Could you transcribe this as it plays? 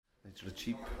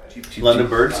Cheap London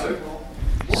birds.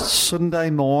 Sunday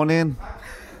morning.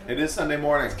 It is Sunday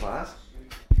morning.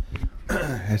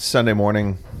 It's Sunday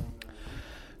morning.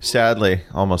 Sadly,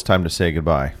 almost time to say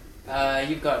goodbye.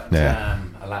 You've got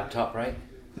a laptop, right?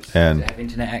 And Does it have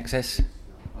internet access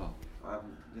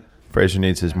Fraser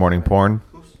needs his morning porn.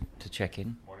 to check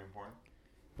in? Morning porn.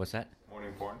 What's that?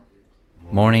 Morning porn.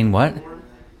 Morning what?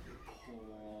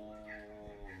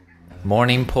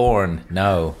 Morning porn.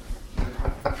 No.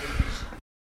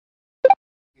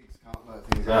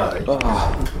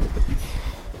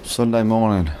 Sunday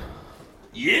morning.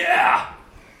 Yeah!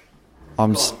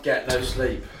 I'm Get no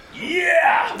sleep.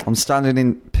 I'm standing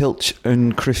in Pilch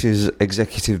and Chris's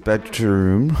executive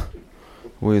bedroom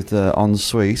with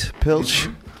ensuite. Pilch,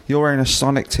 you're wearing a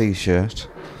Sonic t-shirt.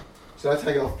 Should I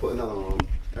take it off, put another one on?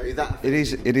 Are you that? It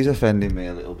is offending me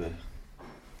a little bit.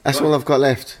 That's all I've got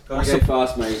left. Gotta go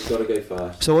fast, mate. Gotta go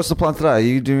fast. So what's the plan today? Are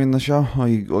you doing the show? Or are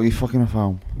you fucking off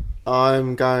home?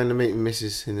 I'm going to meet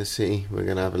Mrs. in the city. We're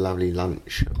going to have a lovely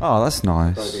lunch. Oh, that's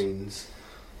nice. Sardines.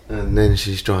 And then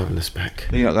she's driving us back.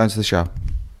 You're not going to the show?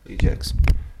 EGX.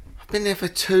 I've been there for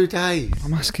 2 days.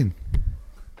 I'm asking.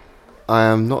 I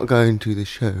am not going to the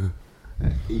show.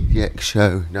 EGX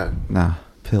show, no. Nah,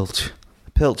 Pilch.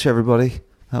 Pilch, everybody.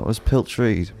 That was Pilch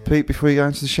Reed. Pete, before you go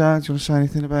into the show, do you want to say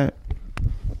anything about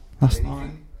last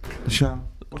night? The show?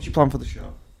 What's your plan for the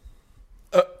show?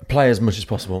 Play as much as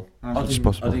possible. As much as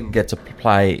possible. I didn't get to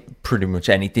play pretty much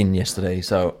anything yesterday,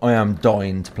 so I am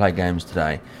dying to play games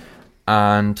today.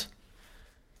 And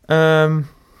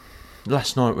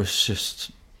last night was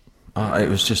just it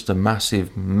was just a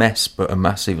massive mess, but a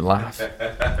massive laugh.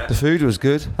 The food was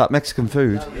good. That Mexican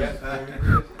food.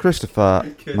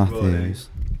 Christopher Matthews.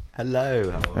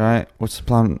 Hello. All right. What's the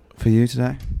plan for you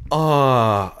today?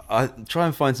 I try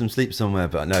and find some sleep somewhere,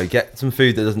 but no, get some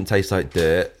food that doesn't taste like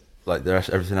dirt, like the rest,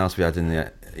 everything else we had in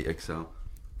the EXL.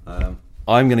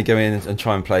 I'm going to go in and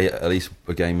try and play at least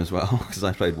a game as well, because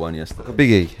I played one yesterday. A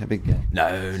big game.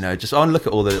 No, just I'll look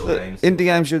at all the little games. Indie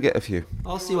games, you'll get a few.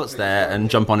 I'll see what's there and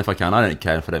jump on if I can. I don't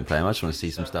care if I don't play them. I just want to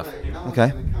see some stuff.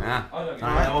 Okay. Yeah. All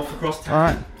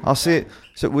right. I'll see it.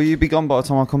 So will you be gone by the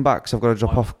time I come back? Because I've got to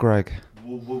drop off Greg.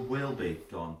 Will be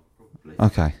gone, probably.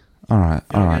 Okay. All right.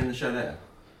 In the show there.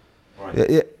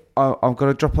 Yeah. I've got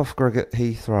to drop off Greg at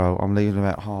Heathrow. I'm leaving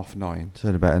about 9:30, so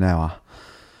in about an hour.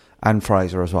 And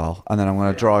Fraser as well. And then I'm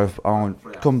going to drive, I'll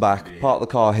come back, park the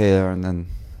car here, and then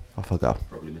off I go.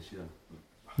 Probably miss you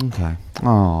then. Okay.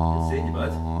 Good seeing you, bud.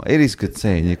 Oh, it is good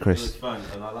seeing you, It Chris. was fun,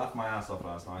 and I laughed my ass off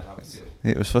last night. That was good.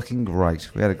 It was fucking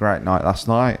great. We had a great night last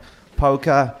night.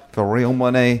 Poker for real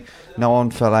money. No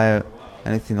one fell out.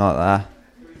 Anything like that.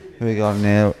 Who we got in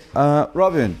here?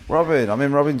 Robin. I'm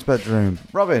in Robin's bedroom.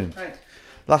 Robin. Right.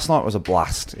 Last night was a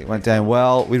blast. It went down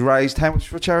well. We raised how much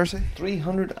for charity?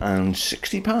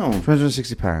 £360.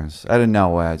 £360 out of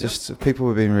nowhere. Just people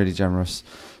were being really generous.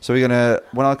 So we're gonna,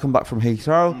 when I come back from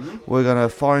Heathrow, we're gonna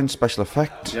find Special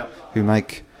Effect, who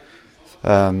make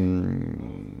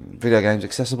video games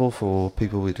accessible for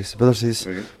people with disabilities.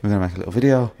 We're gonna make a little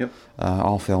video.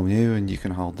 I'll film you, and you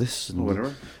can hold this, and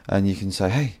whatever. And you can say,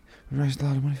 "Hey, we raised a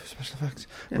lot of money for Special Effects.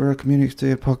 We're a community to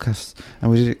do a podcast,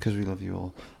 and we did it because we love you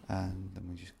all." And then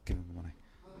we just give them the money.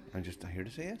 I'm just here to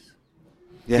say yes.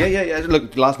 Yeah. Yeah.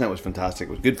 Look, last night was fantastic.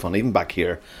 It was good fun, even back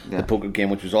here. Yeah. The poker game,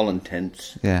 which was all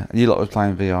intense. Yeah, and you lot was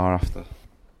playing VR after.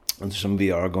 And there's some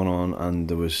VR going on, and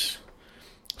there was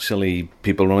silly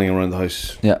people running around the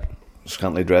house, Yeah.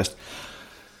 scantily dressed.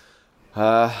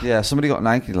 Yeah, somebody got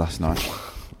naked last night.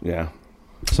 Yeah,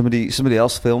 Somebody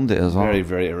else filmed it as well. very,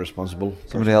 very irresponsible.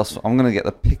 Somebody else. I'm going to get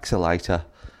the pixelator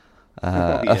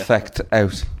effect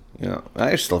out. Yeah,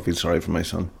 I still feel sorry for my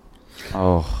son.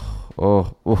 Oh,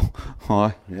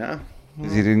 why? Yeah.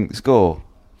 Because he didn't score.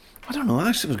 I don't know,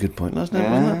 actually it was a good point last night,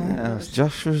 wasn't it? Yeah.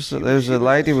 Josh was. There was a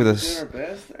lady with us.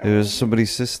 It was somebody's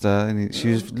sister, and she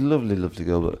was a lovely, lovely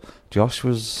girl. But Josh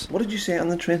was. What did you say on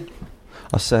the train?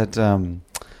 I said.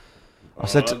 I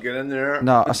said. Get in there.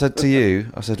 No, I said to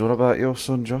you. I said, "What about your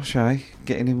son, Josh?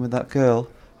 Getting in with that girl,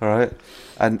 all right?"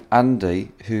 And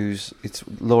Andy, it's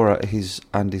Laura,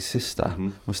 Andy's sister,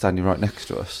 was standing right next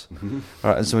to us.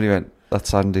 Right, and somebody went,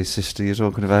 "That's Andy's sister you're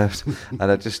talking about," and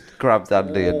I just grabbed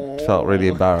Andy and felt really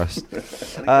embarrassed.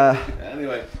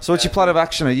 Anyway. So what's your plan of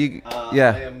action? Are you?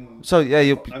 I'm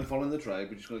following the tribe.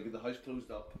 We're just going to get the house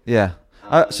closed up. Yeah.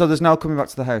 So there's no coming back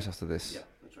to the house after this. Yeah,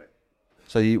 that's right.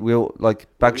 So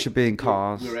bags should be in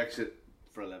cars. We'll exit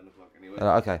for 11 o'clock anyway.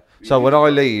 Okay. So when I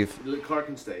leave, Clark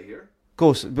can stay here. of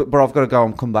course, but I've got to go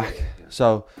and come back. Yeah.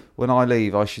 So when I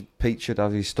leave, Pete should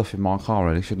have his stuff in my car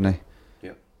ready, shouldn't he?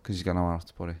 Yeah. Because he's going to have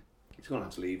to put it. He's going to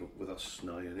have to leave with us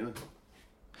now anyway.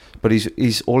 But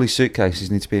he's all his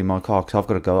suitcases need to be in my car because I've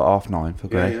got to go at 9:30 for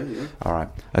Greg. Yeah. All right.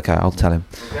 Okay, I'll tell him.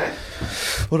 Okay.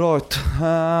 All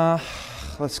right.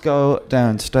 Let's go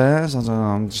downstairs. I don't know,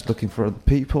 I'm just looking for other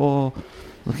people.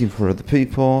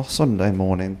 Sunday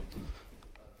morning.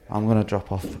 I'm going to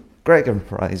drop off Greg and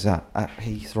Fraser at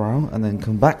Heathrow and then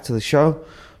come back to the show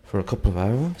for a couple of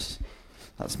hours.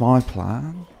 That's my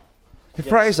plan. Hey,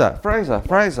 Fraser,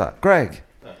 Greg,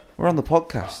 we're on the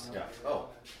podcast.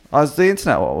 How's the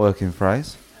internet working,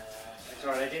 Fraser?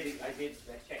 Sorry, I checked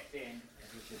in. I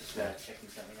was just checking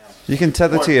something else. You can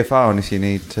tether to your phone if you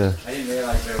need to. I didn't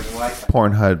realise there was a Wi-Fi.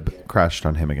 Pornhub crashed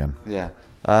on him again. Yeah.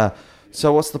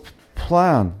 So what's the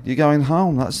plan? You're going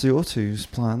home. That's your two's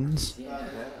plans. Yeah.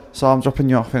 So I'm dropping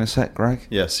you off in a sec, Greg.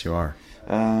 Yes, you are.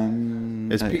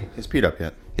 Is Pete up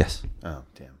yet? Yes. Oh,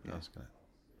 damn. I was gonna...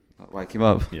 Wake him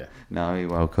up. Yeah. No, he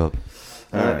woke up.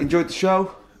 Alright. Enjoyed the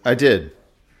show? I did.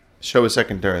 Show was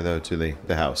secondary, though, to the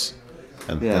house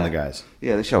and the guys.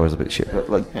 Yeah, the show was a bit shit,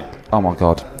 but oh my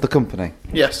god, the company.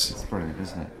 Yes. It's brilliant,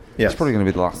 isn't it? Yes. It's probably going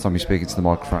to be the last time you're speaking to the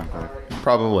microphone, Greg.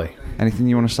 Probably. Anything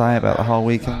you want to say about the whole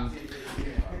weekend?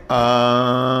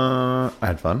 I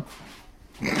had fun.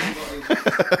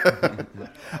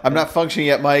 I'm not functioning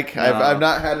yet, Mike. I've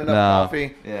not had enough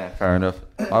coffee. Yeah, fair enough.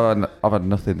 I've had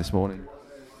nothing this morning.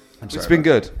 It's been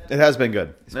good. It has been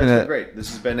good. It's been great. This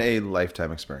has been a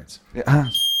lifetime experience. It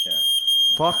has. Yeah.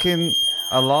 Fucking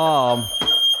alarm.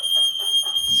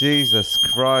 Jesus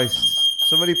Christ.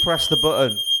 Somebody press the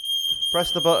button.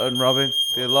 Press the button, Robin.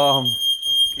 The alarm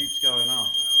keeps going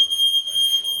off.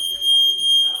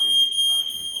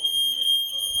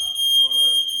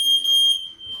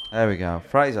 There we go.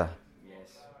 Fraser. Yes.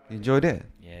 You enjoyed it?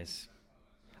 Yes.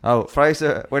 Oh,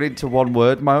 Fraser went into one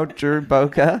word mode during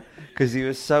poker because he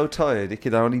was so tired he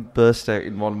could only burst out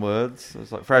in one word. So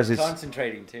it's like Fraser's.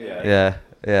 Concentrating too. Yeah.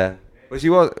 Was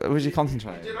you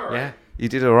concentrating? Yeah. You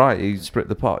did all right. You split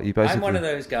the pot. You basically. I'm one of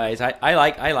those guys. I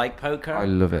like poker. I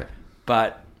love it.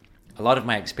 But a lot of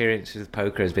my experience with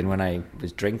poker has been when I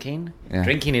was drinking. Yeah.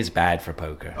 Drinking is bad for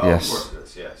poker. Yes. Of course it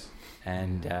is, yes.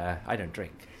 And I don't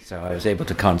drink. So I was able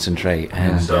to concentrate.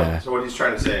 And So what he's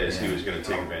trying to say is he was going to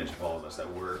take advantage of all of us that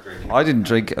were drinking. I didn't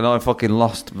drink and I fucking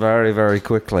lost very, very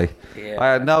quickly. Yeah.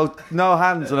 I had no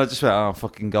hands and I just went, oh,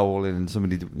 fucking go all in and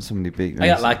somebody beat me.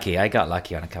 I got lucky. I got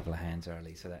lucky on a couple of hands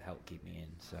early, so that helped keep me in.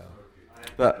 So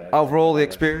But overall, the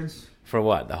experience? for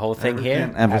what? The whole thing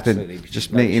here? Everything. Absolutely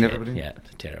Just bloody meeting shit. everybody? Yeah,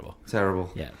 terrible. Terrible.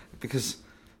 Yeah. Because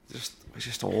we're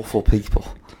just awful people.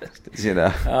 You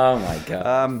know. Oh my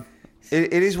god.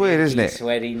 It is weird, isn't it?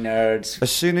 Sweaty nerds.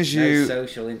 As soon as No you...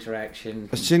 social interaction.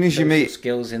 As soon as you social meet...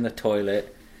 skills in the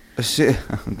toilet. Dad,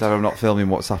 I'm not filming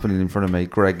what's happening in front of me.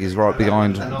 Greg is right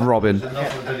behind Robin.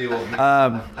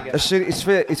 As soon, it's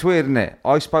weird, isn't it?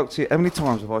 I spoke to you... How many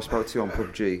times have I spoke to you on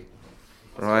PUBG?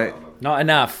 Right? Not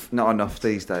enough. Not enough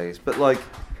these days. But, like,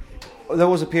 there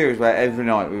was a period where every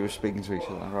night we were speaking to each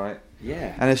other, right?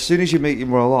 Yeah. And as soon as you meet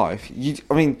in real life...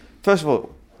 first of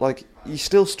all, like, you're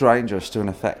still strangers to an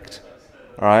effect.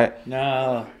 Right?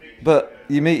 No. But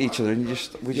you meet each other and we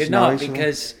You're just know not, each other.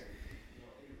 because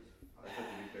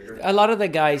a lot of the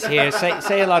guys here,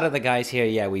 say a lot of the guys here,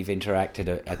 yeah, we've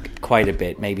interacted quite a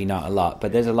bit, maybe not a lot,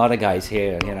 but there's a lot of guys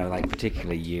here, you know, like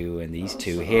particularly you and these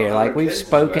two here, like we've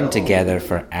spoken together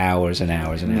for hours and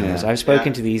hours and hours. I've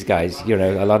spoken to these guys, you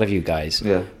know, a lot of you guys,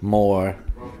 more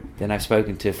than I've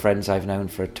spoken to friends I've known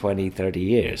for 20, 30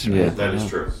 years. Right? Yeah. That is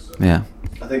true. Yeah.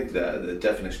 I think the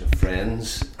definition of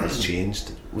friends has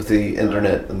changed with the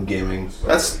internet and gaming.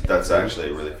 That's actually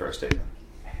a really fair statement.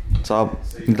 So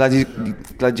I'm glad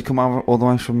you come over all the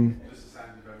way from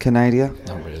Canada.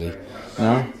 Not really.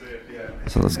 No.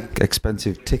 So that's an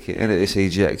expensive ticket, isn't it? This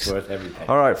It's EGX. worth every penny.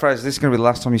 All right, Fraser. This is going to be the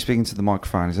last time you're speaking to the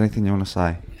microphone. Is there anything you want to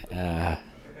say?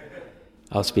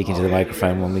 I'll speak into the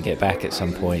microphone when we get back at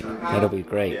some point. That'll be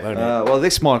great, won't it? Well,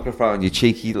 this microphone, you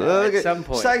cheeky. Look At some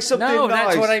point. Say something No, nice.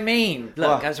 that's what I mean. Look,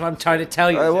 What? that's what I'm trying to tell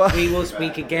you. What? We will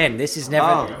speak again. This is never.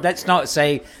 Oh. Let us not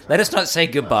say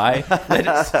goodbye. Let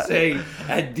us say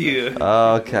adieu.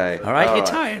 Okay. All right, you're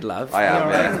tired, love. I am. You're all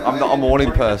right. Yeah. I'm not a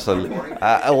morning person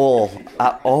at all.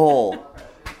 At all.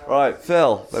 Right,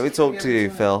 Phil. Let me talk to you,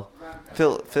 Phil.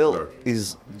 Phil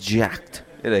is jacked.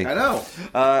 Isn't he? I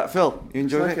know. Phil, you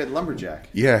enjoyed Like it? a lumberjack.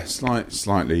 Yeah,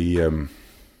 slightly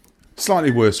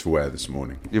worse for wear this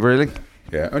morning. You really?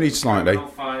 Yeah, only slightly.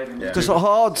 Because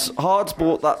Hards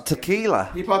bought that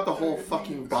tequila. He bought the whole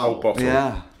fucking Whole bottle. bottle.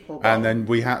 Yeah. And then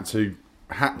we had to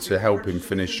help him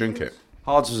finish drink it.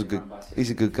 Hards was he's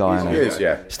a good guy, isn't He he? is,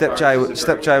 yeah. Step J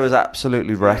was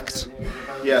absolutely wrecked,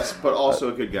 Yes, but also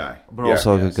a good guy. but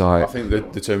also a good guy. I think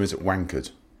the term is wankered.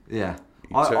 Yeah.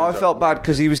 turned I up. felt bad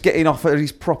because he was getting off at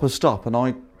his proper stop and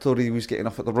I thought he was getting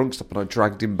off at the wrong stop, and I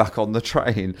dragged him back on the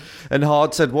train. And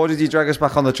Hard said, "Why did you drag us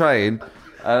back on the train?"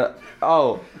 I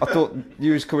thought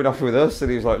you was coming off with us, and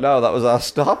he was like, "No, that was our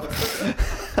stop."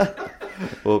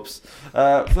 Oops.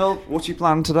 Phil, what's your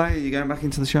plan today? Are you going back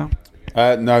into the show?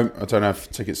 No, I don't have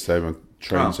tickets today. My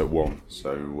train's at 1,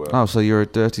 so... So you're a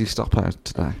dirty stop out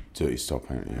today? dirty stop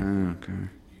out, yeah. Oh, okay.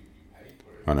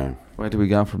 I know. Where do we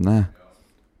go from there?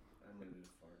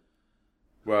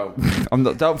 Well,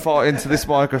 Don't fart into this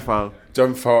microphone.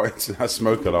 don't fart into that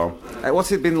smoke alarm.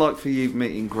 What's it been like for you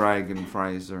meeting Greg and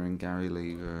Fraser and Gary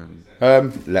Lever?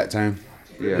 Letdown.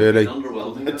 Yeah. Really.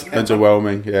 Underwhelming.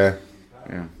 Underwhelming, yeah.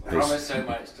 Yeah. Promised so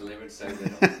much, delivered so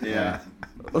little. Yeah.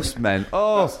 Us men.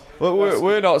 Oh,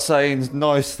 we're not saying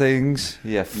nice things.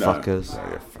 Yeah, No. fuckers.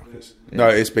 Yeah, fuckers. No,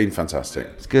 it's been fantastic.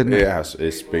 It's good, isn't it? It has.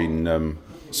 It's been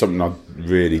something I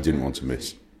really didn't want to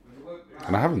miss.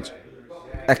 And I haven't.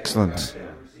 Excellent.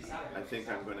 I think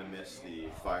I'm going to miss the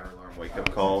fire alarm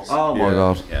wake-up calls. Oh my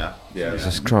god. Yeah.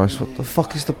 Jesus Christ, what the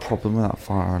fuck is the problem with that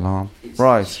fire alarm?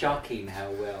 Right. Shocking how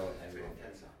well everyone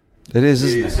gets on. It is,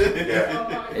 isn't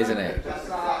it? Isn't it?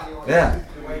 Yeah.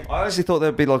 I honestly thought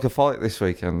there'd be like a fight this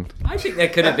weekend. I think there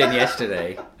could have been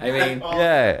yesterday. I mean,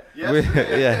 Yeah.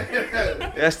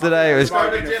 Yeah. Yesterday it was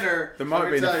There might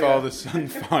have been a father-son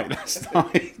fight last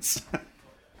night.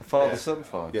 father-son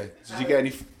fight. Yeah. Did you get any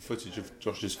footage of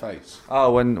Josh's face?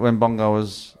 Oh, when Bongo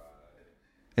was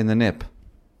in the nip.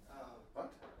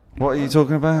 What are you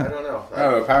talking about?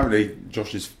 Oh, apparently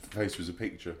Josh's face was a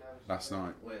picture last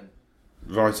night. When?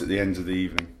 Right at the end of the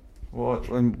evening. What?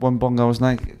 When Bongo was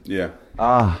naked? Yeah.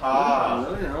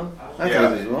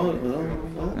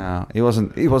 No, he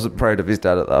wasn't proud of his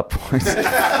dad at that point.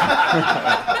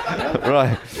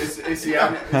 Right. It's the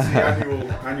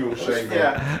annual shame.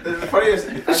 Yeah. The funniest...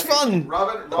 It's fun.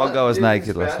 Robin Bongo was did naked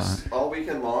his last best all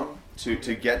weekend long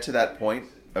to get to that point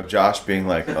of Josh being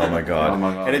like, oh my god.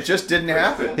 And it just didn't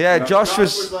happen. Yeah, Josh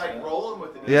was like rolling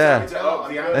with it. Yeah.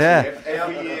 Yeah.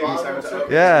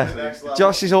 Yeah.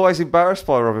 Josh is always embarrassed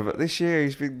by Robbie, but this year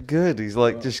he's been good. He's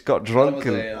like just got drunk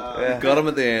and Got him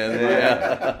at the end.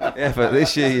 Yeah. yeah. But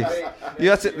this year you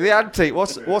had to the ante.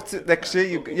 What's it next year?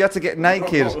 You had to get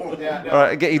naked, all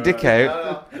right, get your dick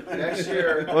out. Next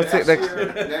year. What's it next?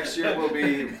 Next year will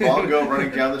be Bongo running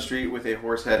down the street with a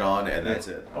horse head on, and that's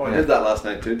it. Oh, I did that last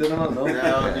night too, didn't I? No.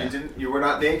 No, you didn't. You were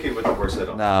not naked with the horse head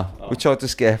on. No, we tried to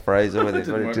scare Fraser with it,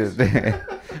 but it didn't.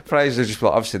 Fraser just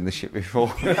like, I've seen this shit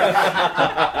before.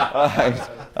 Right.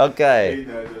 Okay.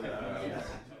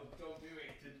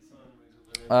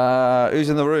 Who's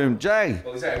in the room? Jay.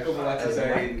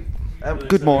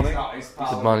 Good morning.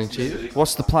 Good morning to you.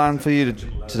 What's the plan for you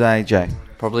today, Jay?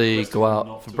 Probably go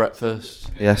out for breakfast.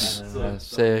 Yes.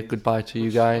 Say goodbye to you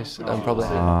guys and probably.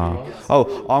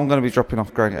 I'm going to be dropping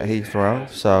off Greg at Heathrow,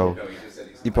 so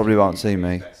you probably won't see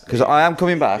me because I am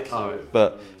coming back,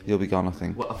 but you'll be gone, I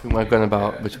think. I think we're going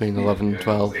about between 11 and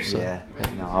 12. So, yeah.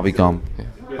 No, I'll be gone. Yeah.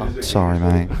 Oh, sorry,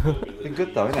 mate. Been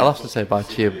good though, isn't it? I'll have to say bye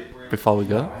to you before we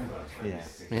go. Yeah.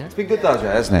 Yeah. It's been good though, Jay,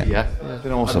 hasn't it? Yeah. It's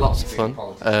been awesome. Had lots of fun.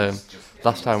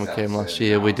 Last time we came last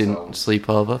year, we didn't sleep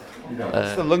over.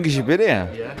 It's the longest you've been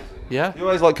here. Yeah. You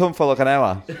always like come for like an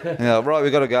hour. Yeah, right,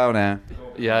 we got to go now.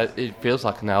 Yeah, it feels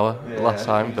like an hour last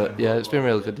time, but yeah, it's been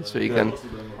really good this weekend.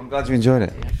 I'm glad you enjoyed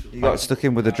it. You got stuck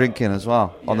in with the drinking as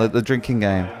well, on the drinking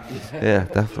game. Yeah,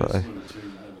 definitely.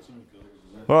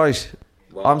 Right,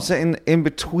 I'm sitting in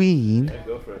between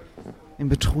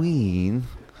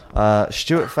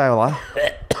Stuart Fowler,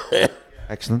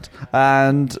 excellent,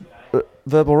 and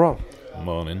Verbal Rob.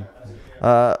 Morning.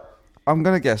 I'm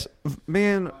going to guess, me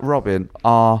and Robin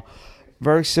are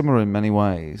very similar in many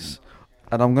ways.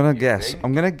 And I'm gonna guess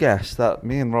that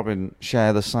me and Robin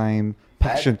share the same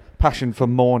passion for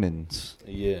mornings.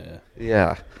 Yeah.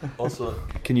 Yeah. Also,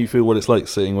 can you feel what it's like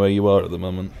sitting where you are at the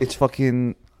moment? It's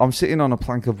fucking. I'm sitting on a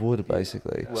plank of wood,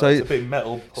 basically. Well, it's a big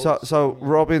metal. So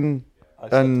Robin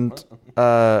and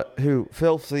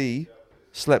Filthy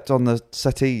slept on the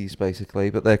settees, basically,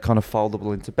 but they're kind of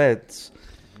foldable into beds,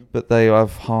 but they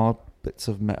have hard bits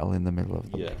of metal in the middle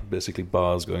of them. Yeah, basically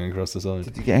bars going across the side.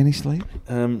 Did you get any sleep?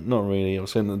 Not really. I was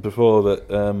saying that before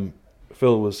that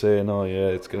Phil was saying, oh yeah,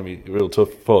 it's going to be real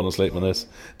tough falling asleep on this.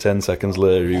 10 seconds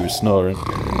later he was snoring.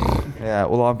 Yeah,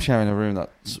 well I'm sharing a room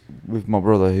that's with my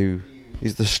brother who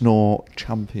is the snore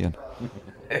champion.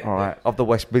 All right, of the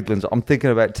West Midlands. I'm thinking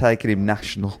about taking him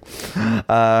national.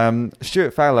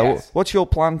 Stuart Fowler, yes. What's your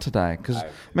plan today? Because I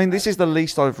mean, this is the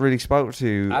least I've really spoke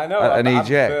to I know, at an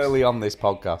EGX. I'm early on this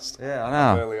podcast. Yeah, I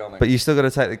know. But you're still going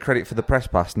to take the credit for the press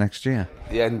pass next year.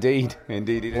 Yeah, indeed.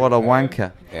 What a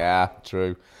wanker. Yeah,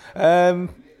 true.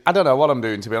 I don't know what I'm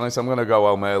doing, to be honest. I'm going to go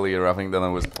home earlier, I think, than I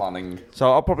was planning.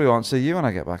 So I probably won't see you when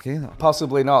I get back either.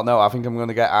 Possibly not, no. I think I'm going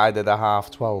to get either the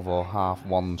 12:30 or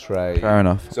 1:30 tray. Fair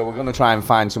enough. So we're going to try and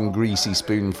find some greasy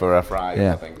spoon for a Friday,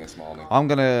 Yeah. I think, this morning. I've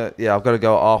got to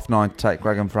go at 9:30 to take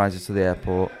Greg and Fraser to the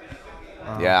airport.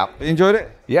 Yeah. You enjoyed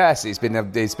it? Yes, it's been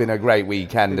a great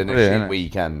weekend and a shit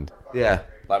weekend. Yeah.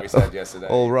 Like we said yesterday.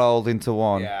 All rolled into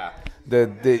one. Yeah. The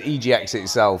EGX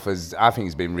itself I think,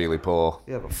 has been really poor.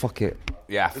 Yeah, but fuck it.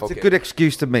 Yeah, fuck It's a good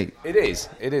excuse to meet. It is.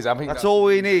 I think that's all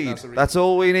we need. That's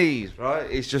all we need, right?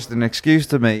 It's just an excuse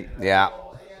to meet. Yeah.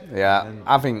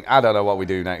 I don't know what we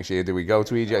do next year. Do we go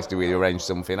to EGX? Do we arrange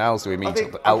something else? Do we meet up I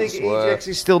think elsewhere? EGX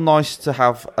is still nice to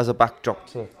have as a backdrop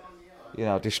to,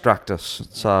 distract us.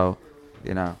 So,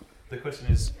 The question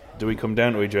is, do we come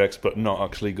down to EGX but not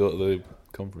actually go to the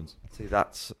conference? See,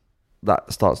 that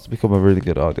starts to become a really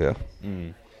good idea.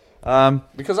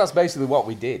 Because that's basically what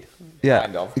we did. Yeah,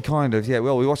 kind of. Yeah,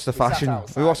 well, we watched the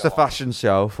fashion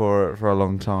show for a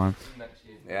long time.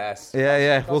 Yes.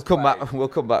 Yeah. We'll come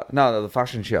back. No, the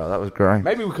fashion show, that was great.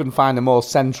 Maybe we can find a more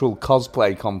central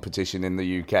cosplay competition in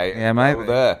the UK. Yeah, maybe. Over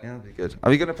there. Yeah, that'd be good.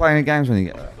 Are you going to play any games when you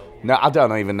get there? No, I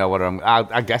don't even know what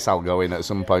I guess I'll go in at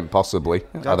some point, possibly.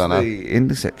 I don't know. The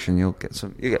indie section, you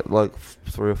get like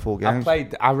 3 or 4 games.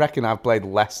 I reckon I've played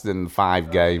less than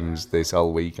 5 games this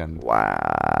whole weekend.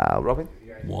 Wow, Robin.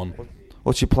 1.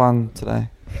 What's your plan today?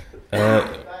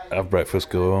 Have breakfast,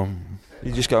 go home.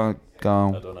 You just go. I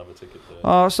don't have a ticket.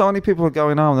 Oh, so many people are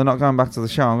going home. They're not going back to the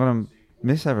show. I'm going to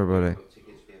miss everybody.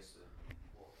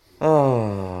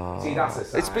 Oh, see, that's a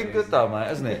sign. It's been good though, mate,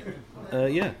 hasn't it?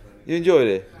 Yeah. You enjoyed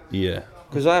it? Yeah.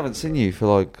 Because I haven't seen you for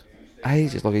like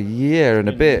ages, like a year and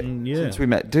a bit since we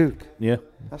met Duke. Yeah.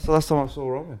 That's the last time I saw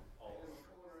Robin.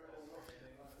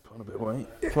 Put on a bit of weight.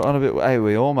 Put on a bit. Hey,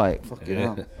 we all, mate. Fucking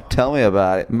hell. Tell me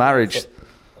about it. Marriage.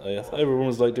 I thought everyone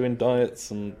was like doing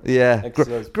diets and Yeah.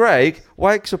 exercise. Greg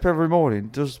wakes up every morning,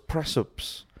 does press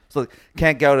ups. So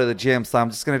can't go to the gym, so I'm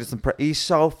just gonna do some. He's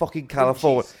so fucking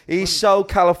California. He's so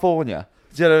California.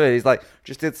 Do you know what I mean? He's like,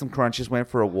 just did some crunches, went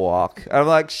for a walk. And I'm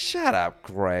like, shut up,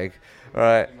 Greg. All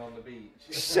right.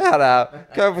 Shut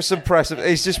up. Go for some press ups.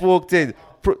 He's just walked in.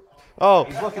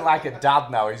 He's looking like a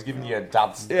dad now. He's giving you a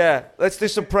dad stuff. Yeah, let's do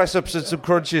some press ups and some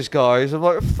crunches, guys. I'm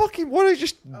like, fucking, why don't you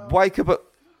just wake up at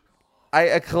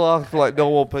 8 o'clock like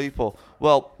normal people?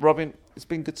 Well, Robin, it's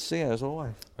been good to see you as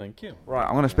always. Thank you. Right,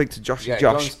 I'm going to speak to Joshy Yeah,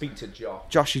 Josh. go and speak to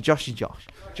Josh. Joshy.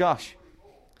 Josh,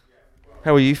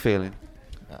 how are you feeling?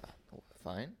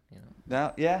 Fine,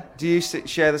 Now, yeah? Do you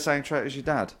share the same trait as your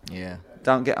dad? Yeah.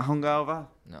 Don't get hungover?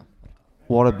 No.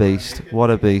 What a beast.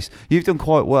 You've done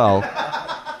quite well.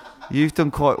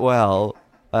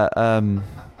 At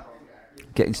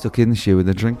getting stuck in this year with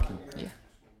the drinking. Yeah.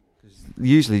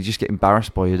 Usually you just get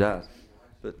embarrassed by your dad.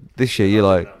 But this year you're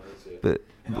like...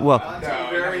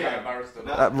 Very embarrassed of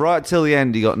that. right till the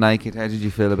end he got naked. How did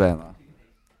you feel about that?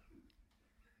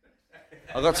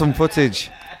 I got some footage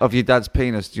of your dad's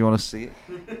penis. Do you want to see it?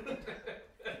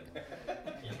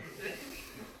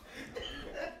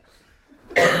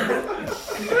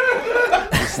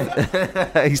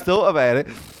 He's thought about it.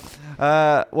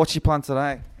 What's your plan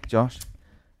today, Josh?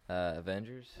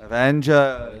 Avengers. That's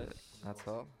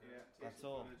all.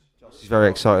 He's very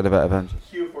excited about Avengers.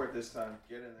 Queue for it this time.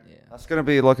 Get in there. Yeah. That's going to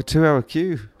be like a 2-hour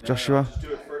queue, Joshua. Just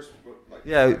do it first.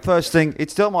 Yeah, first thing. It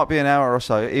still might be an hour or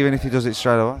so, even if he does it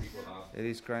straight away. It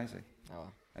is crazy.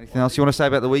 Anything else you want to say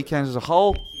about the weekends as a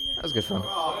whole? That was good fun.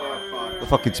 The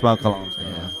fucking smoke alarms.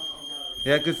 Yeah.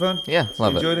 Yeah, good fun? Yeah,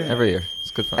 love Enjoyed it. Every year.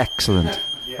 It's good fun. Excellent.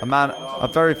 A man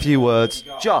of very few words.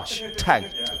 Josh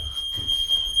Tate.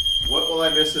 What will I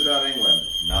miss about England?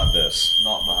 Not this.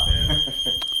 Not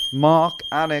that. Mark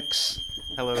Annex.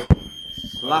 Hello.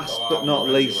 Last but not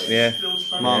least,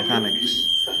 Mark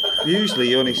Annex. Usually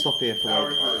you only stop here for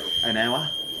like an hour.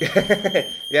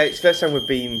 Yeah, it's the first time we've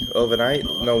been overnight.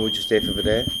 No, we're just here for the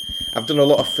day. I've done a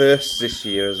lot of firsts this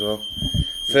year as well.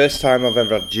 First time I've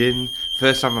ever had gin.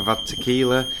 First time I've had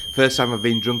tequila. First time I've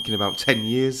been drunk in about 10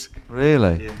 years.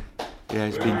 Really? Yeah,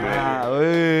 it's been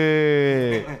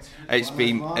great. It's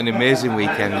been an amazing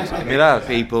weekend.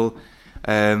 People,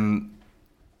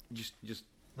 just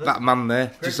that man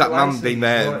there, just that man being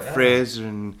there, Fraser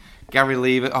and Gary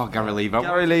Lever. Oh, Gary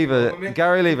Lever.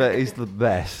 Gary Lever is the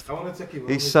best.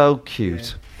 He's so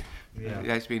cute. Yeah,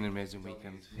 it's been an amazing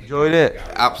weekend. Enjoyed it?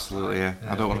 Absolutely, yeah.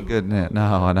 I don't want to. Good, isn't it? No,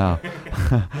 I know.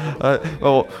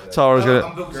 Well, Tara's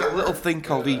gonna. There's a little thing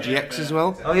called EGX as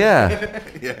well. Oh yeah.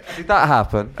 Yeah. Did that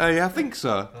happen? Yeah, I think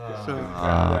so.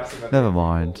 Never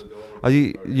mind.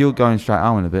 You're going straight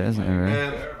home in a bit, isn't it?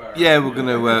 Really? Yeah, we're going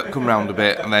to come round a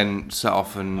bit and then set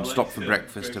off and stop for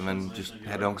breakfast and then just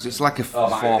head on because it's like a 4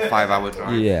 or 5 hour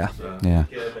drive. Yeah.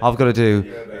 I've got to do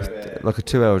like a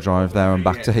 2 hour drive there and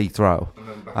back to Heathrow,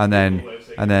 and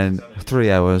then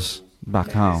 3 hours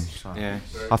back home. So Yeah.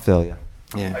 I feel you.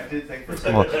 Yeah.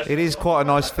 Well, it is quite a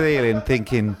nice feeling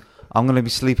thinking I'm going to be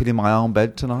sleeping in my own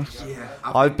bed tonight. Yeah.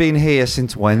 I've been here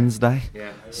since Wednesday,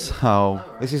 Yeah. so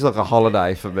this is like a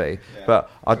holiday for me. But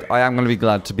I am going to be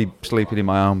glad to be sleeping in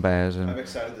my own bed. I'm And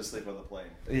excited to sleep on the plane.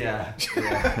 yeah,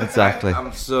 exactly.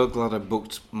 I'm so glad I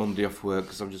booked Monday off work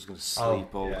because I'm just going to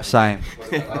sleep all day. Same.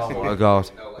 Oh my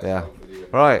god. Yeah.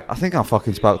 Right. I think I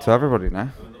fucking spoke to everybody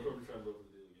now.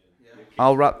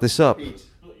 I'll wrap this up.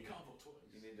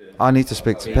 I need to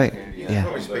speak to Pete. Yeah.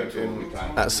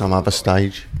 At some other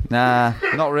stage. Nah,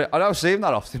 not really. I don't see him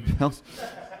that often, Bill.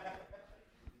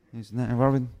 He's now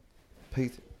Robin.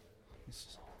 Pete.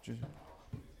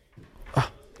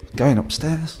 Going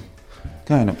upstairs.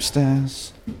 Going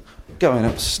upstairs. Going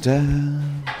upstairs.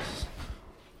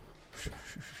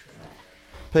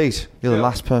 Pete, you're the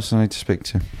last person I need to speak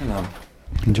to. Hello.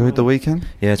 Enjoyed the weekend?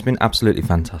 Yeah, it's been absolutely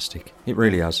fantastic. It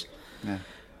really has. Yeah.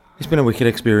 It's been a wicked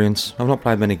experience. I've not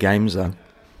played many games though.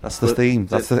 That's the theme.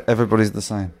 Everybody's the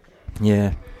same.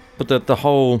 Yeah, but the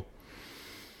whole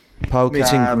Poker,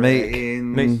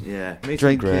 meeting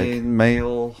drinking, Greg,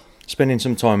 meal, spending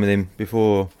some time with him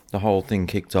before the whole thing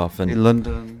kicked off, and in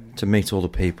London to meet all the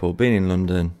people. Being in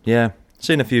London, yeah,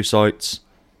 seeing a few sights.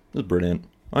 It was brilliant.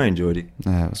 I enjoyed it.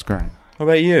 Yeah, it was great. How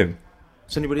about you?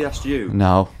 Has anybody asked you?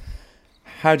 No.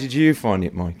 How did you find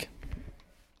it, Mike?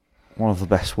 One of the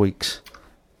best weeks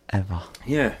ever.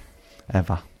 Yeah.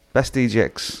 Ever. Best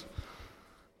EGX.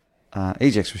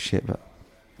 EGX was shit, but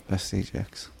best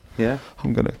EGX. Yeah.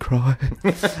 I'm gonna cry.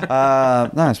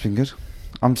 No, it's been good.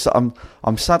 I'm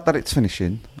sad that it's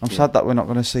finishing. I'm sad that we're not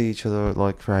going to see each other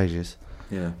like for ages.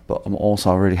 Yeah. But I'm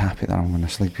also really happy that I'm going to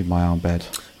sleep in my own bed.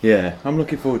 Yeah, I'm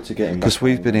looking forward to getting back. Because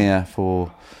we've been here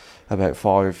for about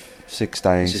 5-6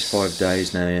 days. This is 5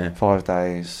 days now, yeah. 5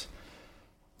 days.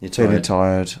 You're Feeling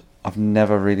tired. I've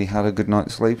never really had a good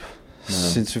night's sleep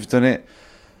since we've done it.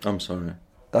 I'm sorry.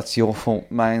 That's your fault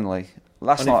mainly.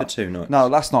 Last Only night, for 2 nights. No,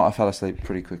 last night I fell asleep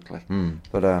pretty quickly.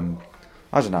 But I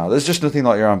don't know. There's just nothing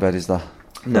like your own bed, is there?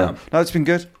 No. No, it's been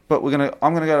good. But I'm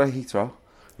gonna go to Heathrow,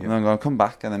 and then I'm gonna come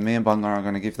back, and then me and Bongar are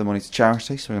gonna give the money to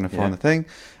charity. So we're gonna find the thing,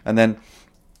 and then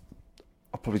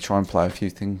I'll probably try and play a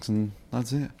few things, and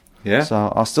that's it. Yeah.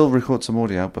 So I'll still record some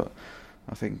audio, but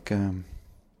I think we're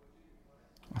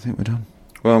done.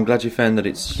 Well, I'm glad you found that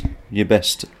it's your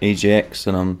best EGX,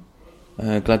 and I'm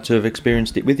glad to have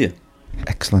experienced it with you.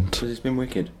 Excellent. Because it's been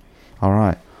wicked. All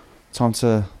right, time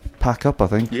to pack up, I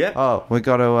think. Yeah. Oh, we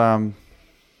got to.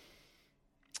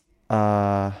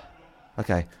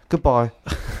 Okay. Goodbye.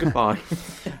 Goodbye.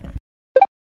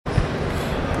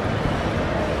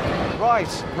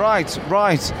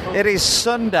 Right. It is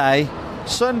Sunday at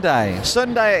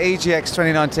EGX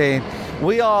 2019.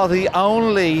 We are the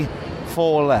only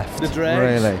 4 left. The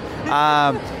dregs. Really.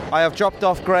 I have dropped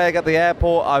off Greg at the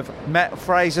airport. I've met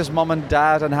Fraser's mum and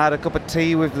dad and had a cup of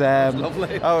tea with them. It was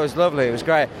lovely. Oh, it was lovely. It was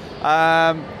great.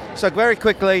 So very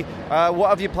quickly, what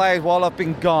have you played while I've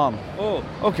been gone? Oh,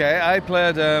 okay. I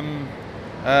played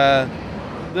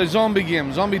the zombie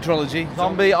game, Zombie Trilogy.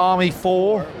 Zombie Army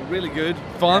 4. Really good.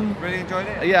 Fun. Yeah, really enjoyed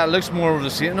it? Yeah, it looks more of the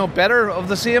same. No, better of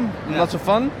the same. Yeah. Lots of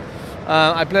fun.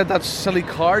 I played that silly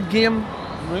card game,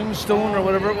 Moonstone or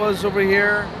whatever it was over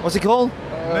here. What's it called?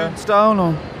 Moonstone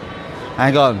or...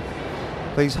 Hang on.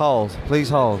 Please hold.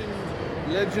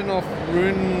 Legend of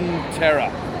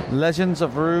Runeterra. Legends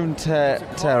of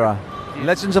Runeterra.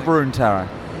 Legends of Runeterra.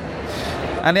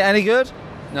 Any good?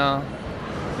 No.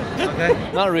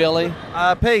 Okay. Not really.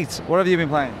 Pete, what have you been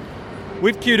playing?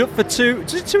 We've queued up for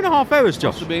 2.5 hours,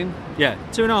 Josh. Must have been. Yeah,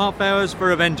 2.5 hours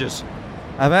for Avengers.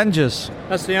 Avengers.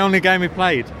 That's the only game we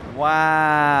played.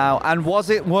 Wow. And was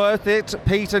it worth it,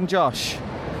 Pete and Josh?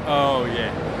 Oh,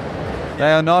 yeah.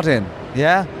 They are nodding.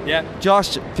 Yeah? Yeah.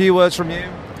 Josh, a few words from you.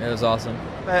 It was awesome.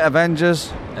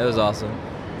 Avengers. It was awesome.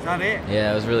 Is that it?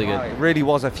 Yeah, it was really good. It really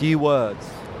was a few words.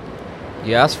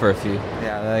 You asked for a few.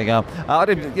 Yeah, there you go. I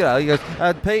didn't, you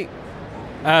guys, Pete.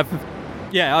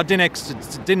 Yeah, I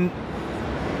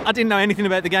didn't know anything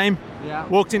about the game. Yeah.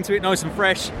 Walked into it nice and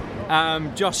fresh.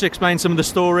 Josh explained some of the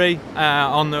story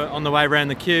on the way around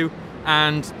the queue,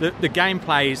 and the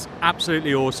gameplay is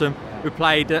absolutely awesome. We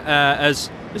played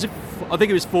I think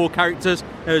it was 4 characters.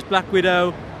 There was Black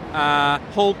Widow,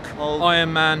 Hulk,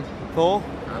 Iron Man, Thor,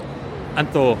 and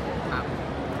Thor.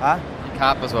 Huh?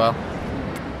 Cap as well.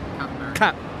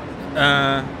 Cap.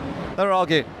 They're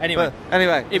arguing. Anyway,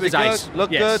 it was good? ace.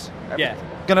 Look Yes. good. Yeah.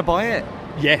 Gonna buy it.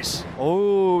 Yes.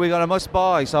 Oh, we got a must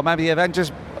buy. So maybe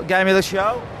Avengers game of the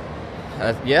show.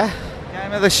 Yeah.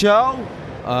 Game of the show.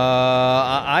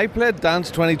 I played Dance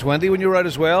 2020 when you were out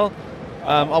as well,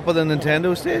 up at the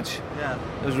Nintendo stage. Yeah.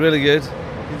 It was really good.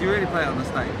 Did you really play it on the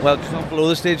stage? Well, just not below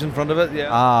the stage in front of it, yeah.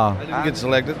 Ah. I didn't get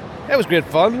selected. It was great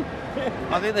fun.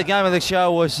 I think the game of the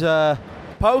show was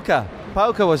poker.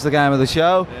 Poker was the game of the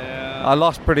show. Yeah. I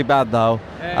lost pretty bad though.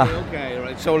 Okay,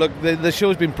 right. So look, the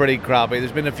show's been pretty crappy.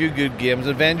 There's been a few good games.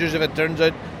 Avengers, if it turns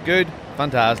out good,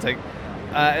 fantastic.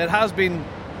 It has been,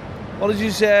 what did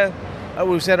you say?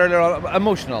 We said earlier on,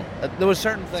 emotional. There were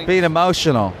certain things. It's been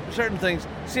emotional. Certain things.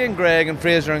 Seeing Greg and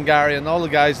Fraser and Gary and all the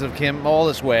guys that have came all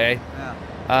this way.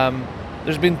 Yeah.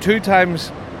 There's been 2 times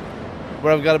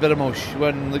where I've got a bit emotional.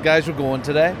 When the guys were going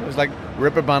today, it was like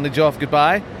rip a bandage off,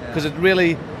 goodbye, because it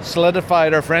really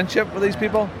solidified our friendship with these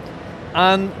people.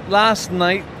 And last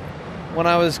night, when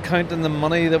I was counting the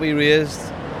money that we raised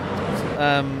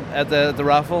at the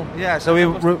raffle. Yeah, so we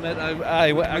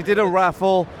did a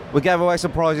raffle. We gave away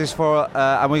some prizes for,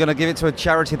 and we're going to give it to a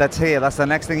charity that's here. That's the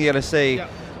next thing you're going to see,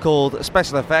 called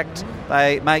Special Effect.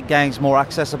 They make games more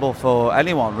accessible for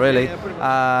anyone, really.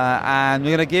 And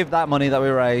we're going to give that money that we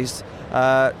raised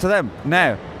to them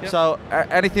now. Yep. So,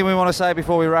 anything we want to say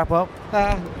before we wrap up?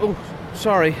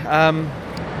 Sorry.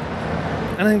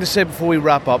 Anything to say before we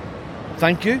wrap up?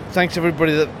 Thank you. Thanks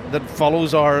everybody that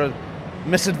follows our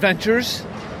misadventures.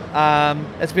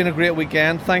 It's been a great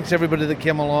weekend. Thanks everybody that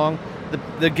came along.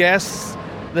 The guests,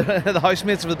 the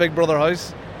housemates of the Big Brother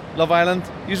house, Love Island.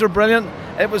 Yous were brilliant.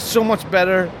 It was so much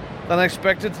better than I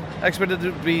expected. I expected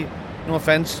it to be, no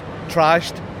offence,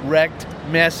 trashed, wrecked,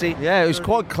 messy. Yeah, it was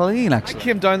quite clean actually. I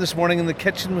came down this morning and the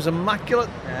kitchen was immaculate.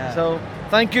 Yeah. So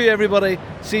thank you everybody.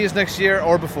 See you next year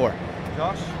or before.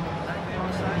 Josh?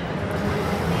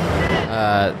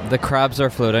 The crabs are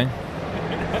floating.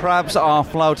 Crabs are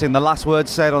floating. The last word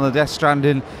said on the Death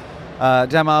Stranding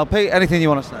demo. Pete, anything you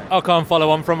want to say? I can't follow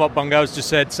on from what Bongo's just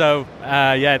said. So,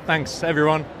 yeah, thanks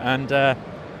everyone. And,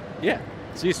 yeah,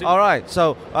 see you soon. All right,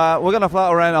 so we're going to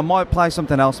float around. I might play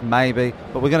something else, maybe.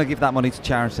 But we're going to give that money to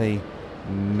charity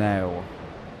now.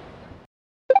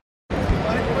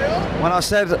 When I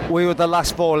said we were the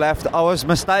last 4 left, I was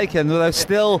mistaken. There's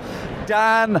still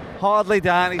Dan, hardly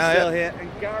Dan, he's still here.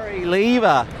 And Gary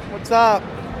Lever. What's up?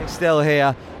 He's still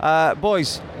here.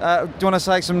 Boys, do you want to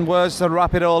say some words to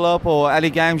wrap it all up, or any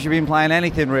games you've been playing,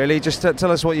 anything really? Just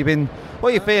tell us what you're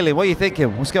feeling, what you're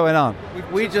thinking, what's going on?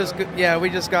 We just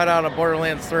got out of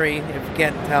Borderlands 3, if you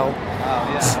can't tell. Oh,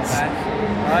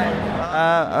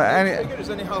 yeah. It was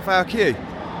only half-hour queue,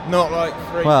 not like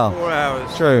 4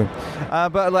 hours. True.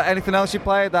 But like, anything else you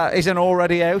played that isn't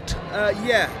already out?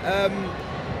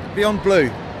 Beyond Blue.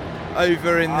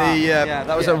 Over in the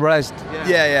that was at Res.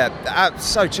 I'm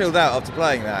so chilled out after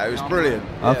playing that. It was brilliant.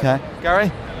 Okay,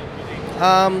 Gary.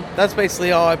 That's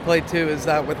basically all I played too. Is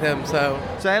that with him? So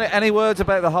any words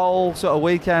about the whole sort of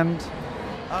weekend?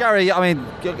 Gary, I mean,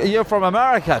 you're from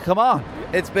America. Come on.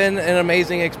 It's been an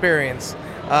amazing experience.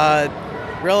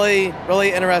 Really,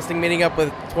 really interesting meeting up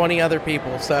with 20 other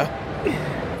people. So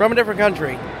from a different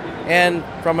country, and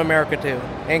from America too,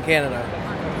 and Canada.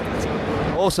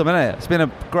 Awesome, isn't it? It's been a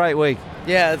great week.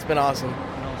 Yeah, it's been awesome.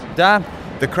 Dan?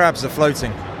 The crabs are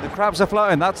floating. The crabs are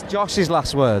floating. That's Josh's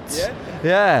last words.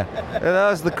 Yeah.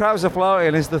 The crabs are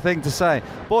floating is the thing to say.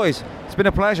 Boys, it's been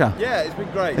a pleasure. Yeah, it's been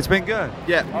great. It's been good.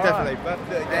 Yeah, definitely.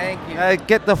 Thank you.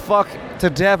 Get the fuck to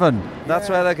Devon. That's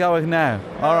where they're going now.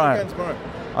 All right. I'm going tomorrow.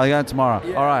 Are you going tomorrow?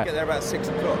 Yeah, all right. I'll get there about 6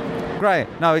 o'clock. Great.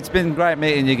 No, it's been great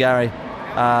meeting you, Gary.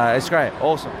 It's great.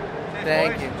 Awesome.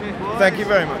 Thank you. Thank you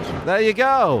very much. There you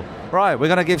go. Right, we're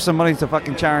going to give some money to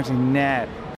fucking charity now.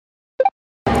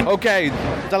 Okay,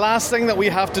 the last thing that we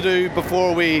have to do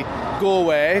before we go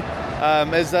away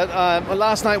is that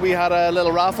last night we had a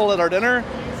little raffle at our dinner,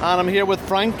 and I'm here with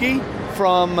Frankie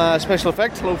from Special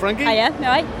Effect. Hello, Frankie. Hiya,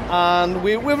 right. And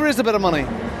we've raised a bit of money.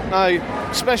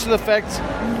 Now, Special Effect,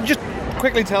 just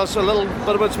quickly tell us a little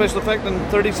bit about Special Effect in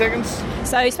 30 seconds.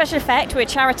 So, Special Effect, we're a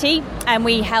charity, and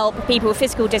we help people with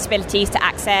physical disabilities to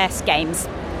access games.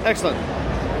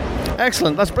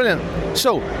 Excellent, that's brilliant.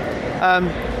 So,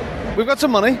 we've got some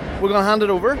money. We're going to hand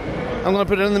it over. I'm going to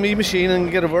put it in the me machine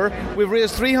and get it over. We've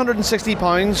raised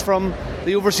 £360 from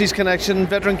the Overseas Connection,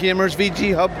 Veteran Gamers,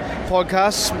 VG Hub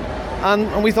podcasts,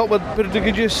 and we thought we'd put it to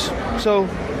good use. So,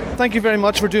 thank you very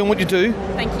much for doing what you do.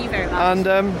 Thank you very much.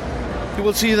 And we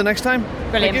will see you the next time.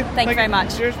 Brilliant. Thank you very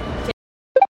much. Cheers.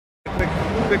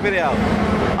 Quick video.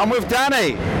 I'm with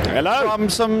Danny. Hello. From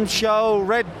some show,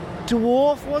 Red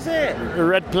Dwarf, was it?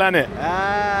 Red Planet.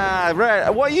 Red.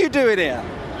 What are you doing here?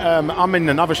 I'm in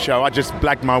another show. I just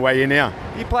blagged my way in here.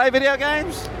 You play video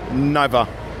games? Never.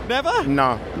 Never?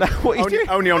 No. No. What are you doing?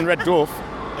 Only on Red Dwarf.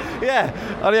 Yeah,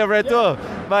 only on Red Dwarf,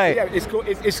 mate. Yeah,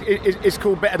 it's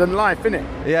called Better Than Life, isn't it?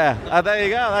 Yeah, there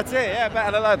you go. That's it. Yeah,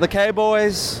 Better Than Life. The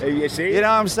Cowboys. You see? You know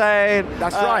what I'm saying?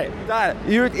 That's right.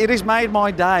 It has made my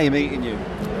day meeting you.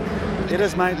 It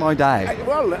has made my day.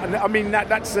 Well, I mean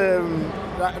that's an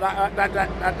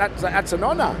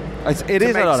honour. It is to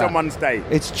make an honour. Someone's day.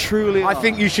 It's truly. I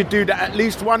think you should do that at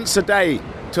least once a day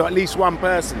to at least one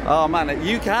person. Oh man,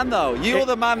 you can though. You're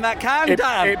the man that can,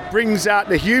 Dan. It brings out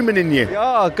the human in you.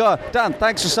 Oh God, Dan,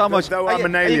 thanks for so much. Though I'm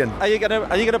an alien. Are you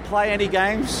gonna play any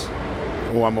games?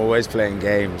 Oh, I'm always playing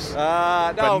games.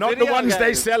 No, but not the ones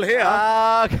they sell here.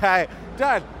 Okay,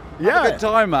 Dan. Have a good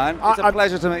time, man. It's a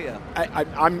pleasure to meet you.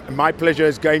 My pleasure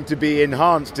is going to be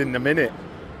enhanced in a minute.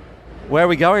 Where are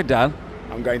we going, Dan?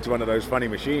 I'm going to one of those funny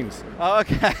machines. Oh,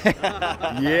 okay.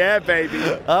 Yeah, baby.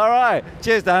 All right.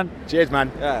 Cheers, Dan. Cheers,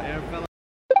 man. Yeah.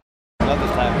 Not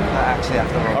this time. Actually,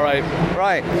 after all. All right.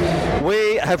 Right.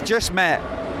 We have just met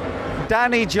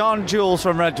Danny, John, Jules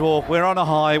from Red Dwarf. We're on a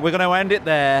high. We're going to end it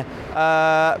there.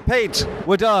 Pete,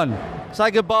 we're done. Say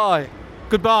goodbye.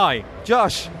 Goodbye.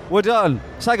 Josh, we're done.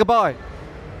 Say goodbye.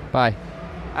 Bye.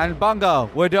 And Bongo,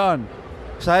 we're done.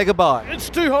 Say goodbye. It's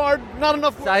too hard. Not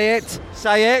enough. Say it.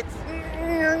 Say it.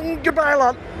 Goodbye,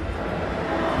 lad.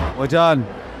 We're done.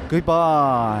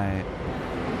 Goodbye.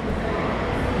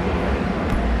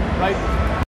 Right.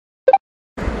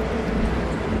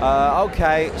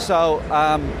 Okay, so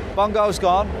Bongo's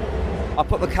gone. I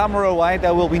put the camera away.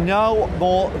 There will be no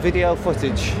more video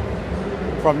footage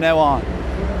from now on.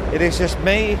 It is just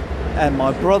me and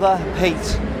my brother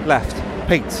Pete left.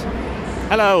 Pete.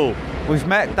 Hello. We've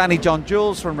met Danny John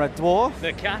Jules from Red Dwarf.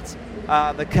 The cat.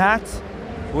 The cat.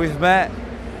 We've met,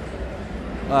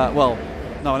 well,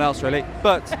 no one else really,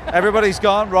 but everybody's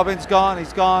gone. Robin's gone,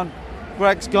 he's gone.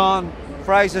 Greg's gone.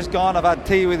 Fraser's gone. I've had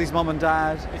tea with his mum and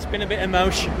dad. It's been a bit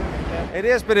emotional. It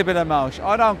has been a bit emotional.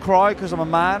 I don't cry because I'm a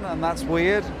man and that's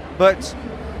weird, but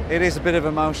it is a bit of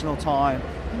emotional time.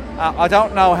 I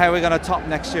don't know how we're going to top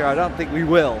next year. I don't think we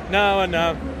will. No, I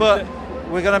know. But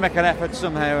we're going to make an effort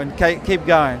somehow and keep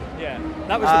going. Yeah,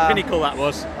 that was the pinnacle, that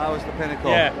was. That was the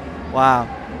pinnacle. Yeah. Wow.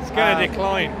 It's going to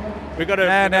decline. We've got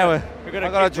to. I've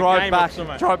got to drive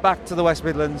back to the West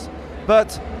Midlands.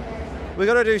 But we've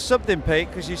got to do something, Pete,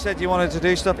 because you said you wanted to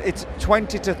do stuff. It's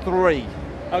 20 to 3.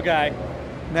 Okay.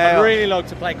 Now, I'd really like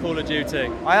to play Call of Duty.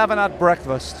 I haven't had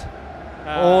breakfast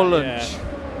or lunch.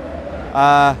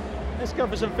 Yeah. Let's go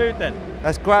for some food then.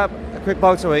 Let's grab a quick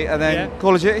bowl to eat and then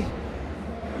Call of Duty.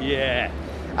 Yeah.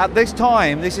 At this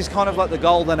time, this is kind of like the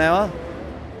golden hour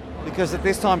because at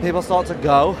this time people start to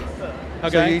go. Okay.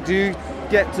 So you do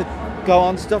get to go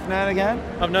on stuff now and again.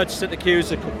 I've noticed that the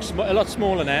queues are a lot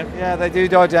smaller now. Yeah, they do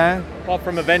die down. Apart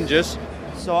from Avengers.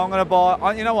 So I'm going to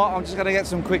buy, you know what, I'm just going to get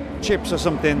some quick chips or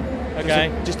something. Okay.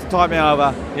 Just to tide me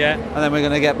over. Yeah. And then we're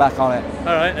going to get back on it.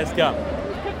 All right, let's go.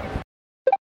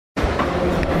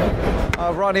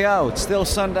 Rightio, it's still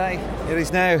Sunday. It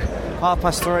is now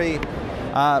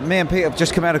 3:30. Me and Pete have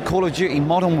just come out of Call of Duty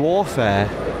Modern Warfare.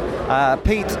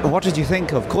 Pete, what did you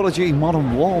think of Call of Duty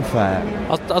Modern Warfare?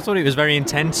 I thought it was very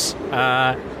intense.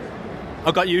 I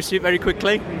got used to it very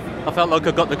quickly. I felt like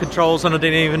I got the controls and I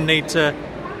didn't even need to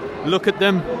look at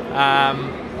them. I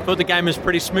thought the game was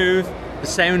pretty smooth. The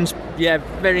sounds,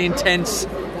 very intense.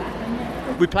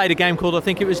 We played a game called, I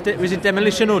think was it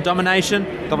Demolition or Domination?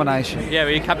 Domination. Yeah,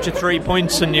 where you capture 3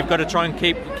 points and you've got to try and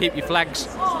keep your flags.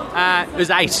 It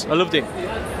was ace. I loved it.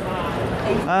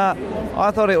 I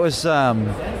thought it was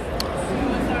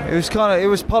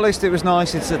polished. It was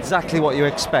nice. It's exactly what you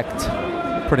expect,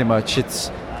 pretty much.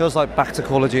 It feels like back to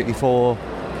Call of Duty 4,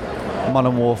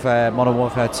 Modern Warfare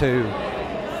 2.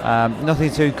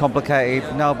 Nothing too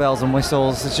complicated. No bells and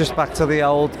whistles. It's just back to the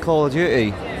old Call of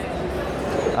Duty.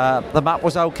 The map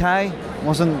was okay,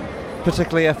 wasn't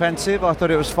particularly offensive. I thought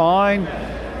it was fine.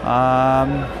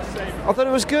 I thought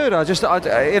it was good. I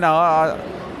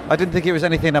didn't think it was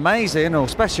anything amazing or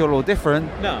special or different.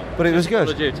 No, but it was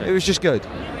good. It was just good.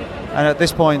 And at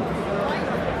this point,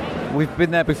 we've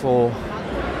been there before.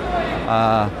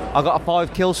 I got a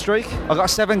 5 kill streak. I got a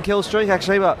 7 kill streak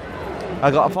actually, but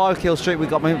I got a 5 kill streak. We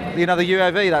got me, the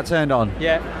UAV that turned on.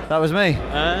 Yeah, that was me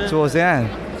towards the end.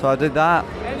 So I did that.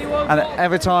 And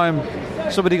every time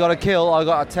somebody got a kill, I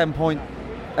got a 10-point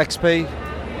XP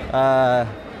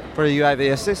for a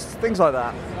UAV assist, things like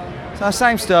that. So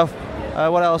same stuff.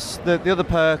 What else? The other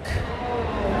perk.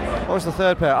 What was the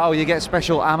third perk? Oh, you get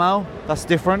special ammo. That's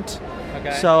different.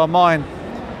 Okay. So on mine,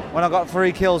 when I got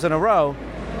 3 kills in a row,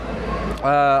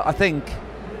 I think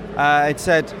it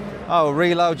said, "Oh,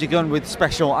 reload your gun with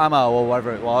special ammo" or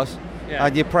whatever it was. Yeah.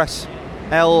 And you press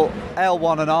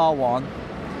L1 and R1.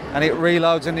 and it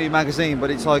reloads a new magazine, but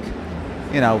it's like,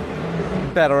 you know,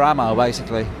 better ammo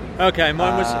basically. Okay,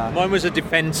 mine was a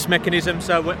defence mechanism.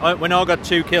 So when I got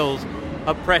 2 kills,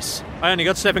 I only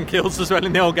got 7 kills as well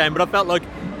in the whole game, but I felt like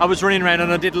I was running around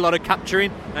and I did a lot of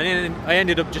capturing, and then I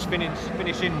ended up just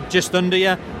finishing just under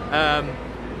you,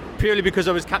 purely because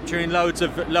I was capturing loads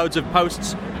of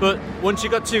posts. But once you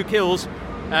got 2 kills,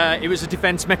 it was a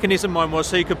defence mechanism. Mine was,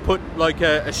 so you could put like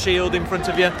a shield in front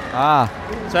of you.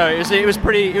 So it was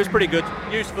pretty good,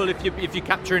 useful if you're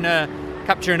capturing a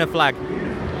flag.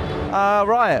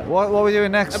 Right. What are we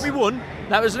doing next? And we won.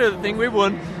 That was the other thing. We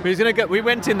won. We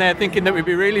went in there thinking that we'd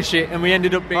be really shit, and we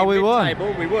ended up being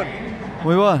mid-table. We won.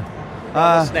 We won.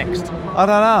 What's next? I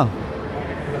don't know.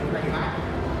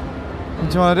 What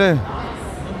do you want to do?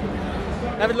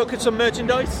 Have a look at some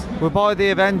merchandise. We'll buy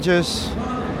the Avengers.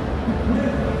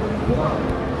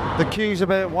 The queue's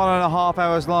about 1.5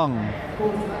 hours long.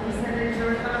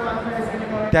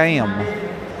 Damn.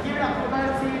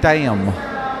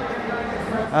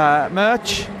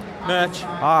 Merch? Merch.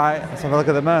 Alright, let's have a look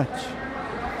at the merch.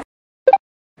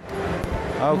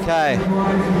 Okay.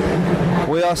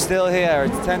 We are still here.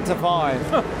 It's 10 to 5.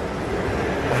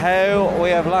 How we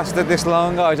have lasted this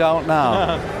long, I don't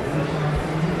know.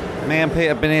 Me and Pete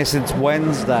have been here since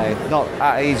Wednesday. Not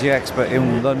at EGX, but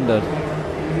in London.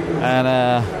 And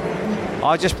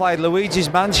I just played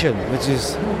Luigi's Mansion, which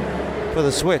is for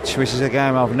the Switch, which is a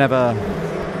game I've never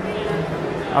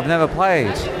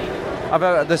played.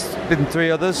 There's been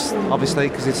 3 others, obviously,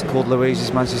 because it's called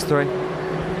Luigi's Mansion 3.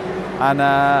 And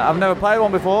I've never played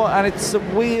one before, and it's a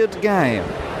weird game.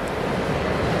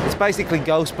 It's basically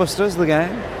Ghostbusters, the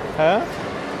game. Huh?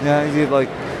 Yeah, you're like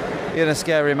in a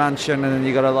scary mansion, and then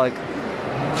you gotta like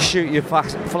shoot your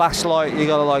flashlight. You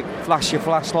gotta like flash your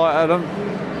flashlight at them,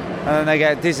 and then they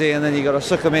get dizzy, and then you gotta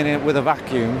suck them in with a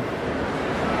vacuum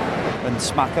and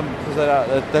smack them because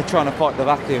they're trying to fight the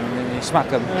vacuum, and then you smack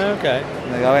them. Okay.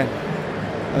 And they go in.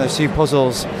 And there's 2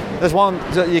 puzzles. There's one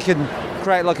that you can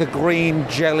create like a green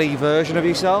jelly version of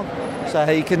yourself, so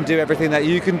he can do everything that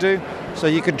you can do. So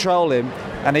you control him,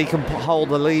 and he can hold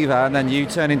the lever, and then you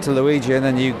turn into Luigi, and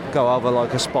then you go over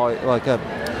like a spike, like a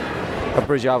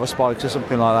bridge over spikes or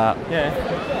something like that.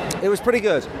 Yeah. It was pretty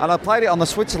good, and I played it on the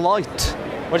Switch Lite.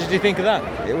 What did you think of that?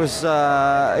 It was.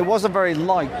 It wasn't very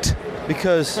light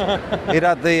because it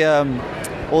had the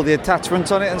all the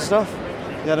attachments on it and stuff.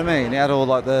 You know what I mean? It had all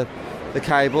like the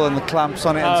cable and the clamps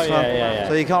on it and stuff. Yeah.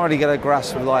 So you can't really get a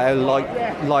grasp of like how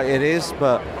light it is,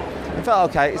 but it felt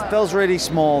okay. It feels really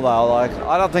small though. Like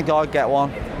I don't think I'd get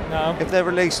one. No. If they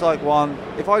released like one,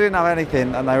 if I didn't have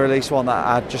anything and they released one that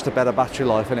had just a better battery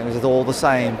life and it was all the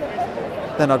same,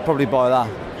 then I'd probably buy that.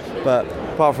 But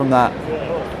apart from that,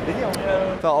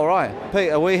 felt all right.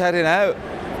 Pete, are we heading out?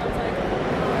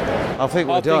 I think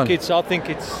we're done. I think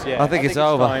it's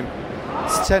over. Time.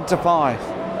 It's 10 to 5.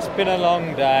 It's been a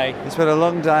long day. It's been a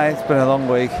long day. It's been a long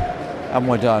week, and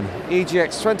we're done.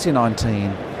 EGX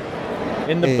 2019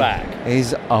 in the bag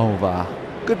is over.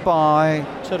 Goodbye.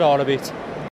 Ta-da a bit.